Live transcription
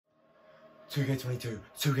2K22,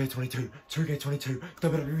 2K22, 2K22,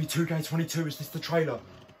 WWE 2K22, is this the trailer?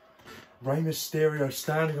 Rey Mysterio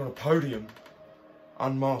standing on a podium,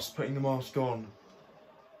 unmasked, putting the mask on.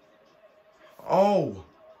 Oh!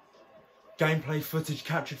 Gameplay footage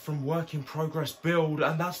captured from work in progress build,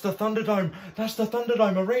 and that's the Thunderdome! That's the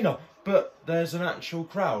Thunderdome arena! But there's an actual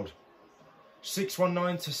crowd.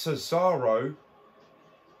 619 to Cesaro.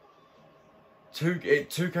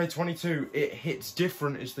 2K22, it hits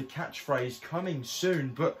different is the catchphrase, coming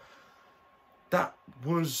soon, but that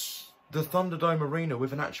was the Thunderdome arena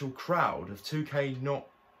with an actual crowd of 2K. Not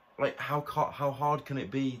like how hard can it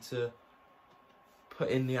be to put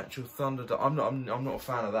in the actual Thunderdome? I'm not a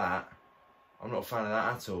fan of that. I'm not a fan of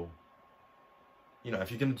that at all. You know,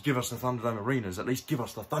 if you're going to give us the Thunderdome arenas, at least give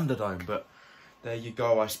us the Thunderdome. But there you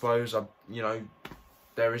go, I suppose. You know,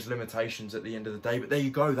 there is limitations at the end of the day. But there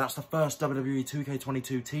you go. That's the first WWE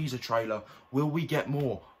 2K22 teaser trailer. Will we get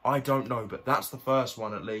more? I don't know. But that's the first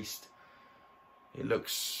one, at least. It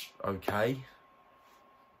looks okay.